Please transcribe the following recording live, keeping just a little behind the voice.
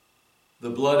The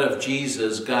blood of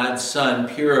Jesus, God's Son,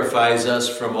 purifies us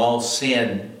from all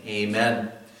sin.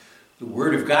 Amen. The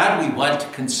Word of God we want to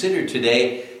consider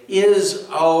today is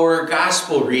our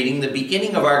gospel reading, the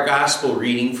beginning of our gospel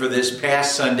reading for this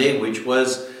past Sunday, which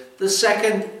was the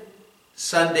second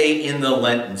Sunday in the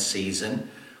Lenten season.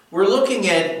 We're looking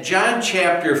at John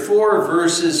chapter 4,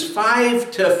 verses 5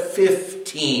 to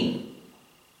 15,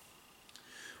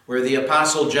 where the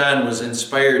Apostle John was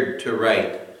inspired to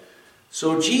write,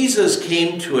 "So Jesus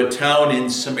came to a town in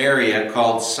Samaria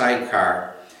called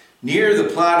Sychar. Near the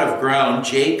plot of ground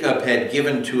Jacob had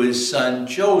given to his son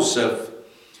Joseph.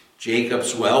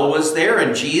 Jacob's well was there,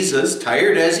 and Jesus,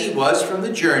 tired as he was from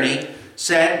the journey,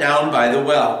 sat down by the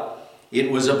well. It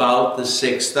was about the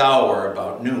 6th hour,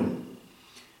 about noon.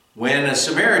 When a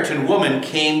Samaritan woman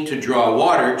came to draw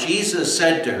water, Jesus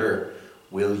said to her,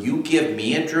 'Will you give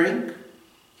me a drink?'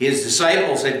 His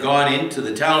disciples had gone into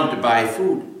the town to buy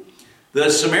food. The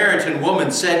Samaritan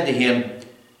woman said to him,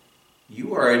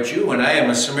 'You are a Jew, and I am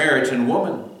a Samaritan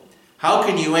woman. How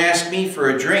can you ask me for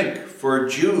a drink? For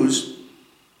Jews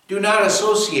do not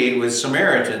associate with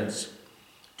Samaritans.'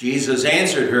 Jesus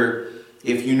answered her,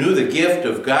 'If you knew the gift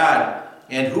of God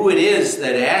and who it is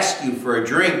that asks you for a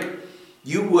drink,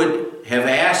 you would have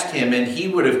asked him, and he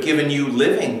would have given you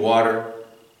living water.'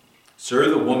 'Sir,'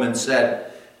 the woman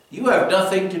said, 'you have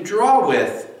nothing to draw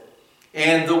with,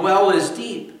 and the well is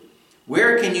deep.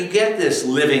 Where can you get this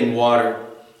living water?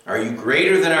 Are you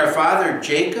greater than our father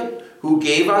Jacob, who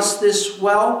gave us this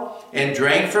well and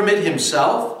drank from it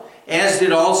himself, as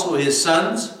did also his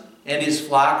sons and his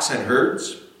flocks and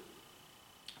herds?'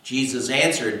 Jesus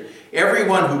answered,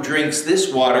 'Everyone who drinks this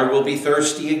water will be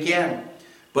thirsty again.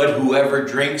 But whoever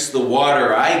drinks the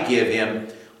water I give him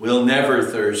will never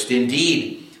thirst.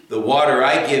 Indeed, the water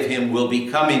I give him will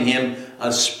become in him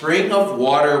a spring of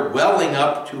water welling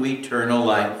up to eternal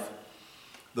life.'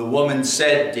 The woman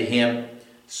said to him,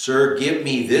 'Sir, give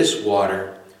me this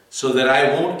water so that I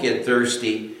won't get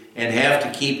thirsty and have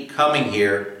to keep coming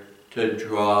here to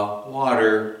draw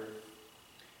water.'"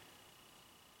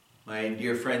 My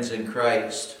dear friends in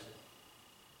Christ,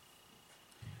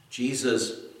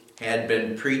 Jesus had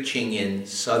been preaching in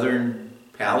southern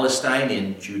Palestine,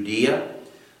 in Judea,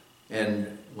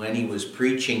 and when he was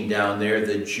preaching down there,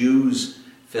 the Jews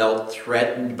felt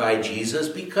threatened by Jesus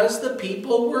because the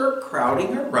people were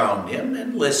crowding around him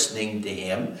and listening to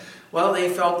him. Well, they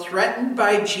felt threatened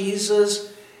by Jesus,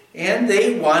 and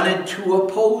they wanted to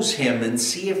oppose him and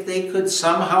see if they could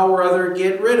somehow or other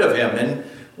get rid of him. And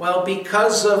well,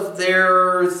 because of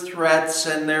their threats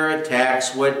and their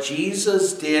attacks, what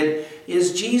Jesus did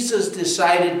is Jesus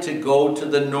decided to go to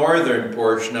the northern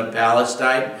portion of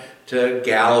Palestine, to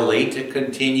Galilee, to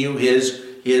continue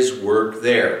his work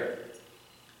there.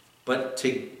 But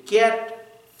to get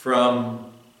from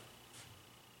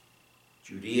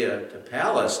Judea to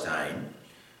Palestine,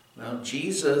 well,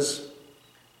 Jesus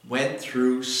went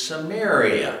through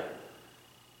Samaria.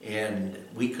 And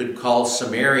we could call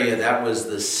Samaria, that was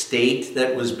the state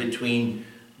that was between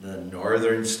the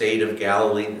northern state of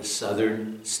Galilee and the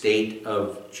southern state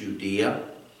of Judea.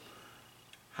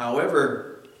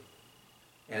 However,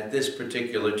 at this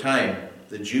particular time,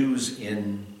 the Jews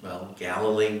in,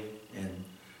 Galilee and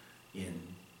in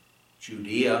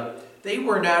Judea, they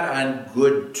were not on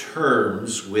good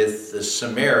terms with the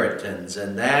Samaritans,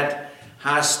 and that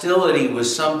hostility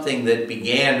was something that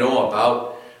began,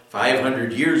 about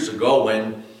 500 years ago,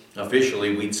 when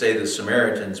officially we'd say the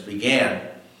Samaritans began.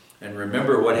 And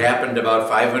remember what happened about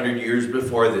 500 years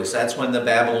before this. That's when the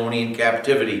Babylonian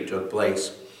captivity took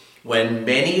place, when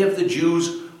many of the Jews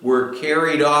were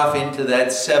carried off into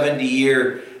that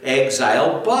 70-year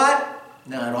exile, but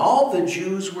not all the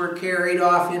Jews were carried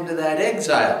off into that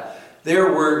exile.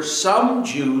 There were some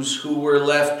Jews who were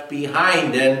left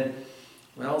behind, and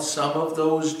some of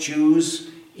those Jews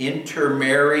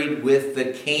intermarried with the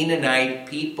Canaanite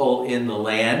people in the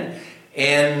land,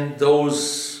 and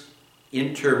those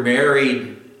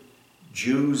intermarried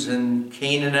Jews and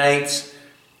Canaanites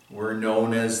were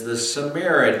known as the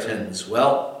Samaritans.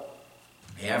 Well,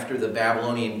 after the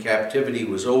Babylonian captivity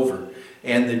was over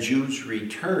and the Jews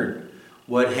returned,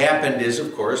 what happened is,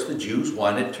 of course, the Jews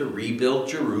wanted to rebuild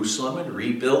Jerusalem and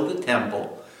rebuild the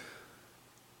temple.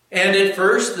 And at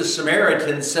first, the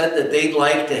Samaritans said that they'd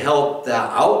like to help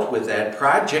out with that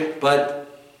project,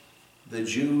 but the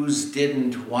Jews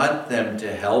didn't want them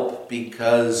to help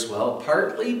because,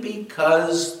 partly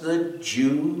because the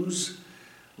Jews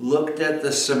looked at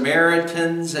the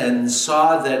Samaritans and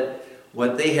saw that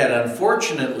what they had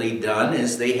unfortunately done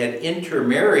is they had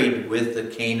intermarried with the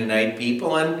Canaanite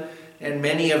people, and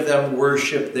many of them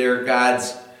worshiped their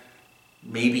gods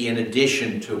maybe in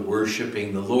addition to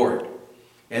worshiping the Lord.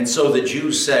 And so the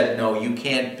Jews said, no, you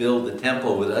can't build the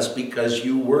temple with us because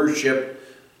you worship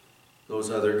those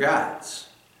other gods.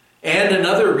 And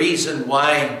another reason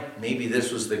why, maybe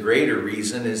this was the greater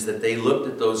reason, is that they looked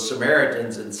at those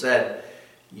Samaritans and said,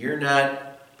 you're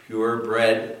not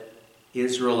purebred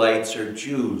Israelites or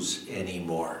Jews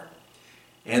anymore.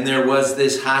 And there was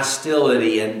this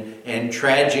hostility, and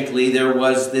tragically there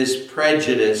was this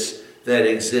prejudice that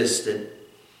existed.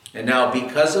 And now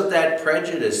because of that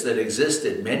prejudice that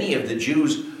existed, many of the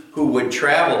Jews who would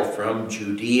travel from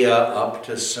Judea up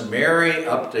to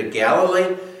Samaria, up to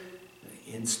Galilee,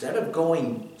 instead of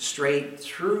going straight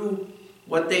through,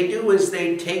 what they do is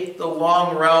they take the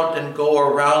long route and go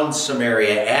around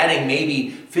Samaria, adding maybe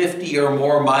 50 or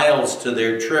more miles to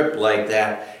their trip like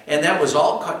that. And that was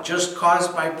all just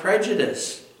caused by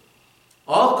prejudice.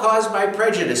 All caused by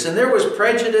prejudice. And there was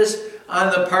prejudice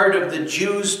on the part of the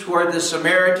Jews toward the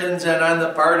Samaritans and on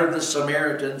the part of the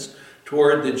Samaritans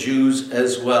toward the Jews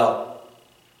as well.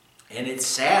 And it's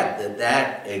sad that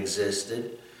that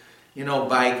existed. You know,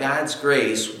 by God's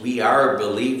grace, we are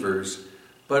believers,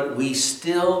 but we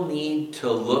still need to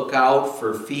look out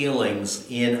for feelings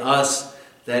in us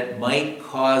that might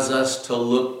cause us to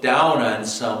look down on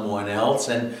someone else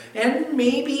and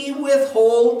maybe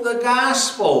withhold the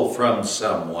gospel from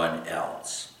someone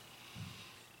else.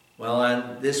 Well,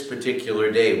 on this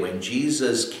particular day, when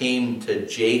Jesus came to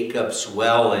Jacob's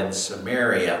well in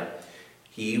Samaria,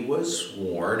 he was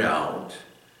worn out.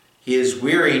 His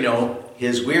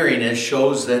weariness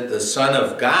shows that the Son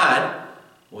of God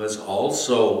was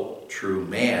also true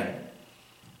man.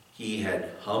 He had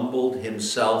humbled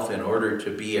himself in order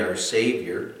to be our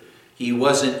Savior. He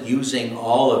wasn't using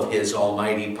all of his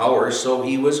almighty power, so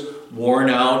he was worn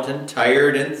out and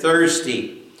tired and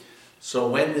thirsty. So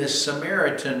when this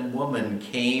Samaritan woman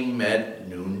came at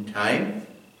noontime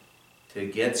to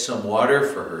get some water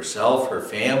for herself, her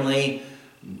family,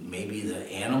 maybe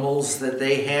the animals that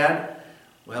they had,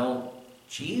 well,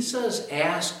 Jesus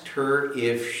asked her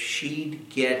if she'd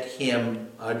get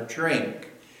him a drink.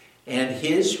 And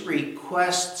his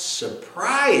request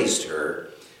surprised her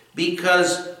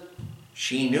because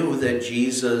she knew that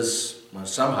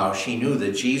somehow she knew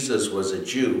that Jesus was a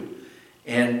Jew.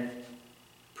 And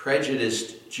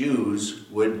prejudiced Jews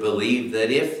would believe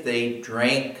that if they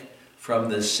drank from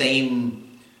the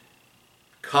same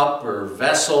cup or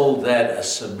vessel that a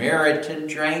Samaritan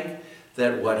drank,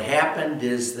 that what happened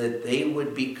is that they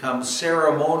would become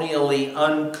ceremonially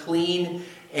unclean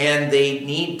and they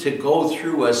need to go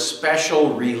through a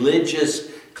special religious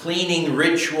cleaning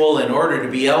ritual in order to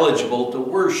be eligible to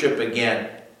worship again.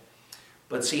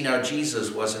 But see, now Jesus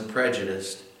wasn't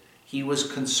prejudiced. He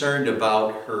was concerned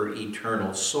about her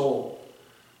eternal soul.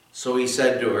 So he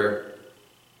said to her,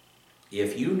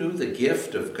 if you knew the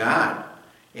gift of God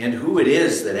and who it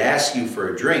is that asks you for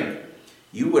a drink,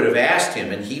 you would have asked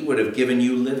him and he would have given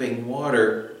you living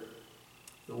water.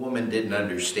 The woman didn't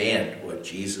understand what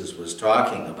Jesus was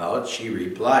talking about. She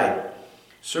replied,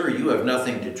 Sir, you have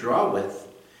nothing to draw with,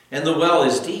 and the well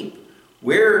is deep.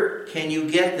 Where can you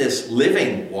get this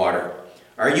living water?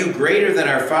 Are you greater than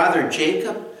our father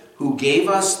Jacob, who gave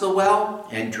us the well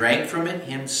and drank from it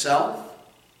himself?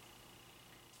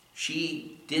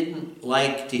 She didn't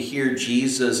like to hear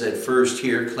Jesus at first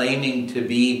here claiming to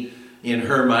be, in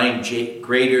her mind,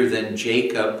 greater than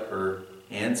Jacob, her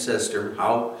ancestor.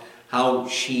 How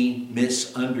she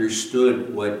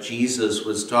misunderstood what Jesus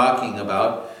was talking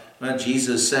about. Well,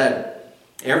 Jesus said,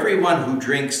 everyone who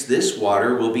drinks this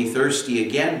water will be thirsty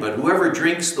again, but whoever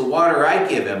drinks the water I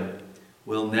give him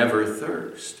will never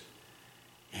thirst.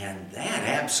 And that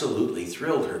absolutely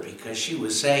thrilled her because she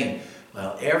was saying,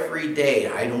 well, every day,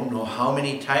 I don't know how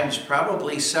many times,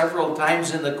 probably several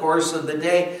times in the course of the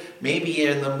day, maybe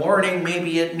in the morning,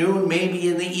 maybe at noon, maybe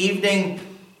in the evening,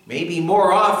 maybe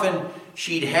more often,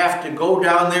 she'd have to go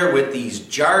down there with these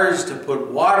jars to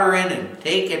put water in and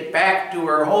take it back to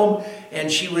her home.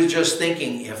 And she was just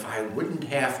thinking, if I wouldn't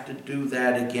have to do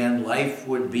that again, life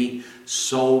would be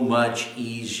so much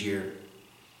easier.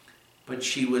 But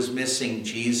she was missing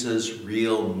Jesus'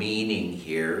 real meaning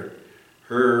here.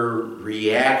 Her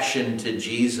reaction to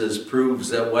Jesus proves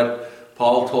that what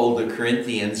Paul told the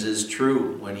Corinthians is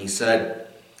true when he said,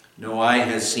 no eye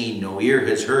has seen, no ear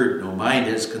has heard, no mind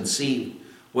has conceived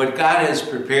what God has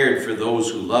prepared for those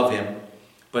who love him,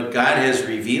 but God has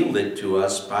revealed it to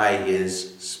us by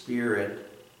his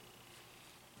Spirit.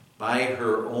 By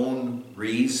her own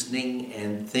reasoning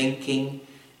and thinking,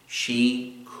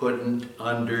 she couldn't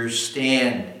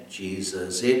understand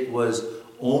Jesus. It was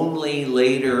only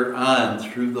later on,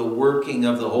 through the working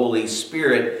of the Holy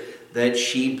Spirit, that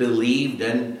she believed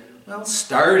and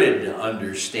started to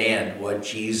understand what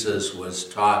Jesus was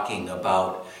talking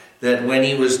about. That when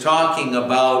he was talking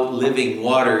about living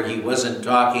water, he wasn't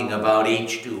talking about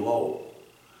H2O.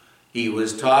 He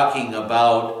was talking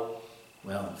about,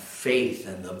 faith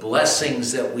and the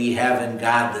blessings that we have in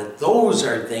God, that those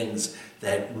are things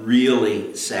that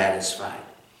really satisfy.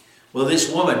 Well,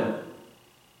 this woman,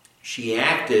 she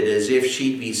acted as if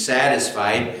she'd be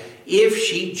satisfied if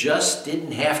she just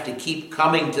didn't have to keep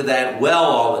coming to that well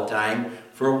all the time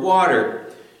for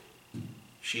water.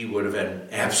 She would have been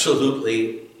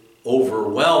absolutely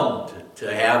overwhelmed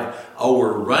to have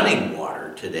our running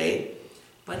water today.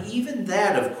 But even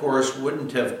that, of course,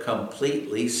 wouldn't have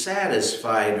completely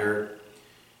satisfied her.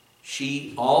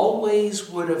 She always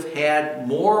would have had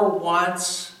more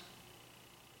wants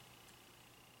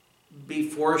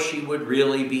before she would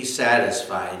really be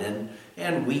satisfied.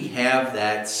 And we have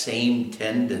that same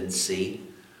tendency.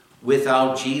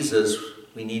 Without Jesus,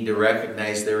 we need to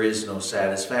recognize there is no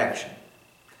satisfaction.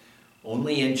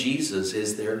 Only in Jesus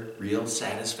is there real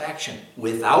satisfaction.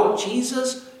 Without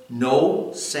Jesus,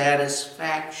 no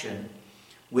satisfaction.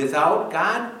 Without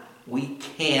God, we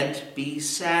can't be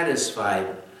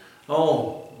satisfied.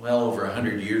 Over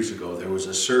 100 years ago, there was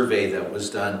a survey that was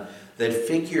done that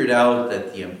figured out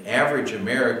that the average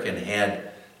American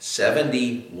had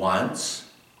 70 wants.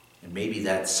 And maybe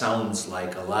that sounds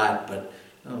like a lot, but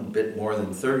a bit more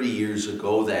than 30 years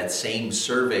ago, that same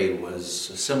survey a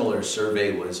similar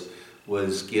survey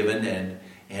was given,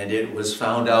 and it was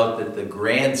found out that the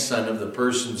grandson of the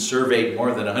person surveyed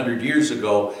more than 100 years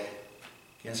ago,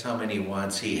 guess how many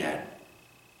wants he had?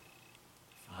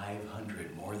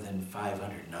 500, more than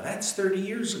 500. Now that's 30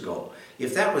 years ago.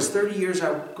 If that was 30 years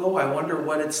ago, I wonder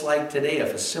what it's like today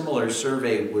if a similar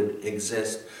survey would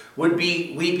exist. Would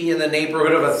we be in the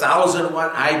neighborhood of 1,000?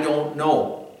 I don't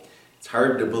know. It's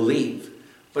hard to believe.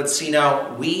 But see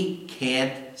now, we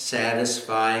can't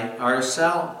satisfy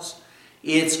ourselves.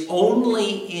 It's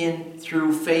only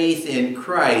through faith in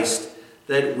Christ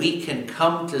that we can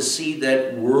come to see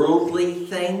that worldly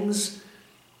things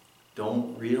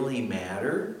don't really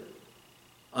matter.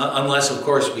 Unless, of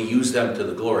course, we use them to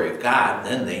the glory of God,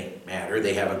 then they matter.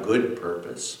 They have a good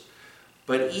purpose.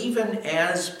 But even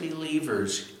as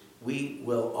believers, we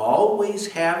will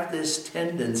always have this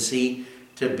tendency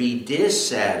to be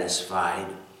dissatisfied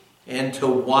and to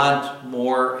want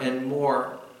more and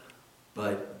more.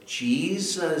 But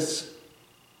Jesus,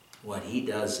 what he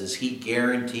does is he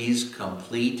guarantees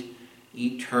complete,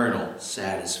 eternal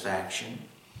satisfaction.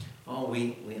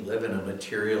 We live in a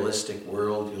materialistic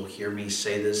world. You'll hear me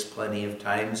say this plenty of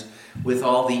times. With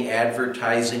all the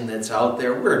advertising that's out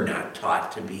there, we're not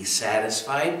taught to be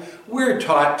satisfied. We're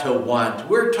taught to want.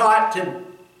 We're taught to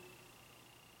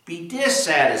be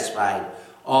dissatisfied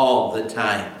all the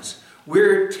times.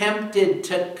 We're tempted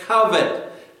to covet,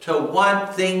 to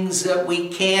want things that we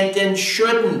can't and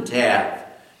shouldn't have.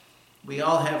 We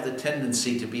all have the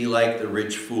tendency to be like the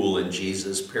rich fool in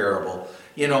Jesus' parable.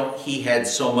 He had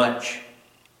so much,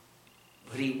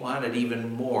 but he wanted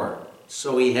even more.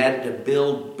 So he had to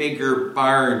build bigger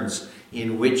barns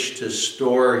in which to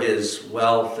store his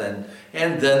wealth. And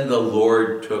then the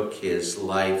Lord took his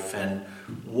life. And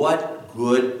what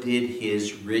good did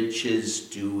his riches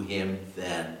do him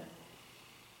then?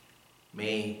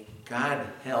 May God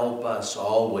help us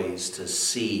always to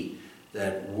see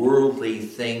that worldly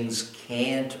things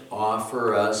can't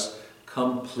offer us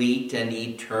complete and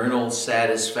eternal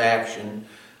satisfaction.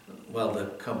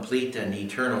 The complete and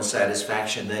eternal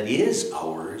satisfaction that is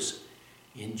ours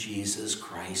in Jesus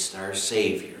Christ, our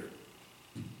Savior.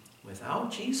 Without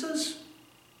Jesus,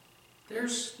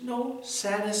 there's no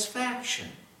satisfaction.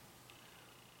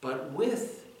 But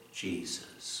with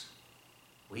Jesus,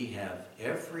 we have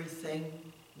everything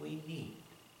we need.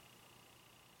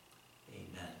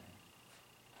 Amen.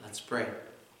 Let's pray.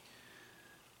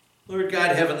 Lord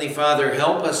God, Heavenly Father,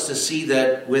 help us to see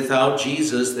that without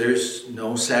Jesus there's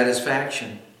no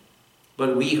satisfaction.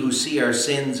 But we who see our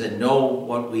sins and know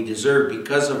what we deserve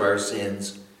because of our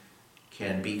sins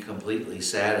can be completely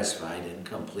satisfied and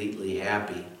completely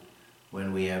happy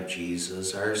when we have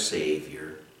Jesus, our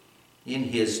Savior. In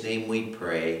his name we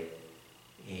pray.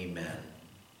 Amen.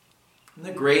 And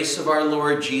the grace of our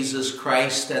Lord Jesus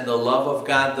Christ and the love of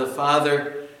God the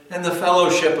Father and the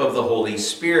fellowship of the Holy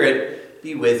Spirit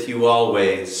be with you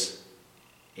always.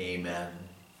 Amen.